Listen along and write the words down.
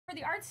For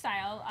the art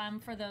style,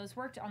 for those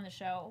worked on the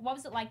show, what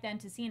was it like then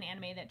to see an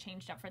anime that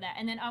changed up for that?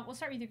 And then we'll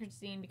start with you,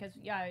 Christine, because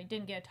I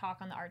didn't get a talk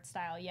on the art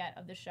style yet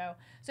of the show.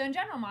 So in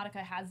general, Madoka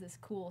has this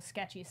cool,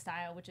 sketchy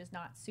style, which is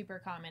not super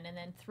common, and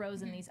then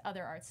throws in these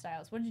other art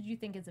styles. What did you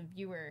think as a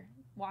viewer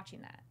watching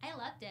that? I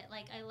loved it.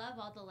 Like, I love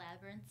all the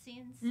labyrinth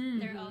scenes.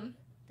 They're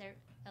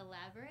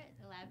elaborate.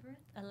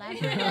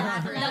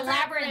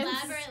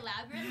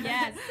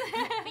 Yes.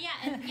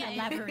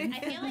 But I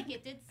feel like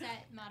it did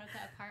set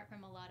Madoka apart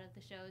from a lot of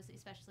the shows,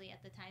 especially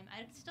at the time.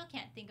 I still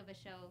can't think of a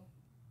show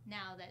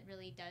now that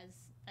really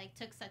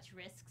took such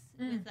risks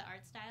with the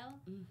art style.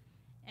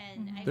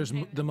 And there's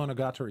the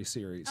Monogatari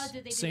series. Oh,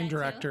 did they do same that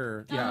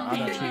director. Too? Yeah,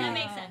 okay. That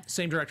makes sense.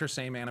 Same director,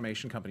 same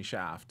animation company,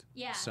 Shaft.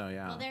 Yeah. So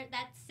yeah. Well,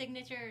 that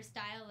signature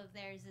style of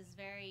theirs is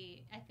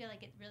very. I feel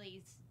like it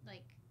really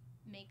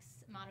makes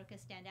Madoka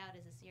stand out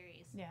as a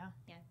series. Yeah.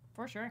 Yeah.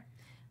 For sure.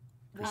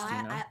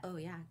 Oh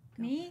yeah.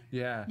 Me?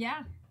 Yeah.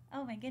 Yeah.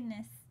 Oh my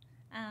goodness.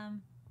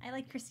 I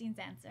like Christine's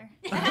answer.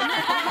 If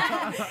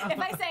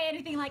I say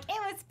anything like, it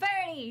was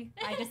pretty,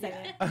 I just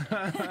said it.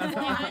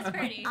 Well, it was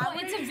pretty. Well,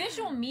 it's a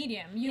visual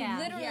medium. You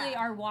literally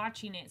are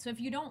watching it. So if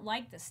you don't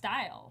like the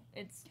style,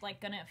 it's like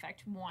going to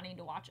affect wanting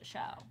to watch a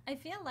show. I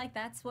feel like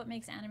that's what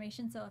makes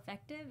animation so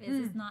effective,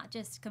 is it's not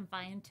just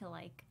confined to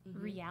like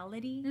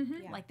reality.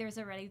 Like there's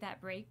already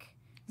that break.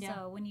 Yeah.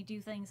 So when you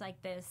do things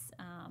like this,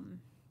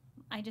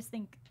 I just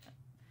think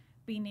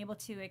being able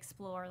to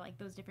explore like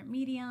those different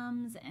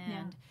mediums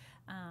and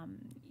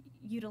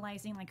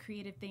utilizing like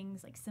creative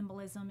things like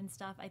symbolism and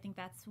stuff, I think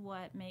that's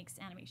what makes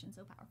animation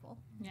so powerful.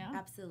 Yeah,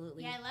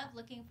 absolutely. Yeah, I love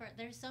looking for.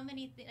 There's so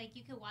many like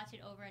you could watch it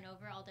over and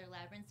over. All their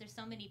labyrinths. There's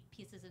so many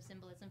pieces of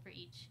symbolism for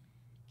each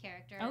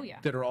character. Oh yeah,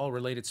 that are all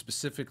related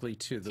specifically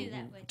to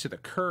the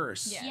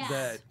curse.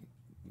 Yes.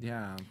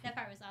 That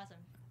part was awesome.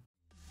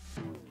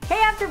 Hey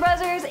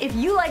AfterBuzzers! If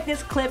you like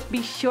this clip,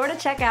 be sure to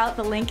check out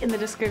the link in the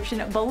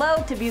description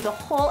below to view the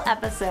whole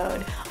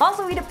episode.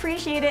 Also, we'd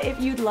appreciate it if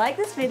you'd like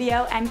this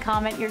video and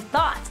comment your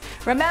thoughts.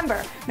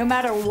 Remember, no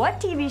matter what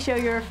TV show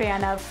you're a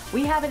fan of,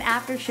 we have an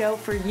after show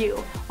for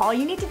you. All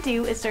you need to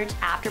do is search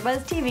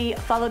AfterBuzz TV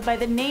followed by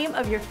the name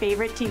of your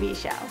favorite TV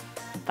show.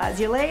 Buzz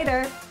you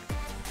later!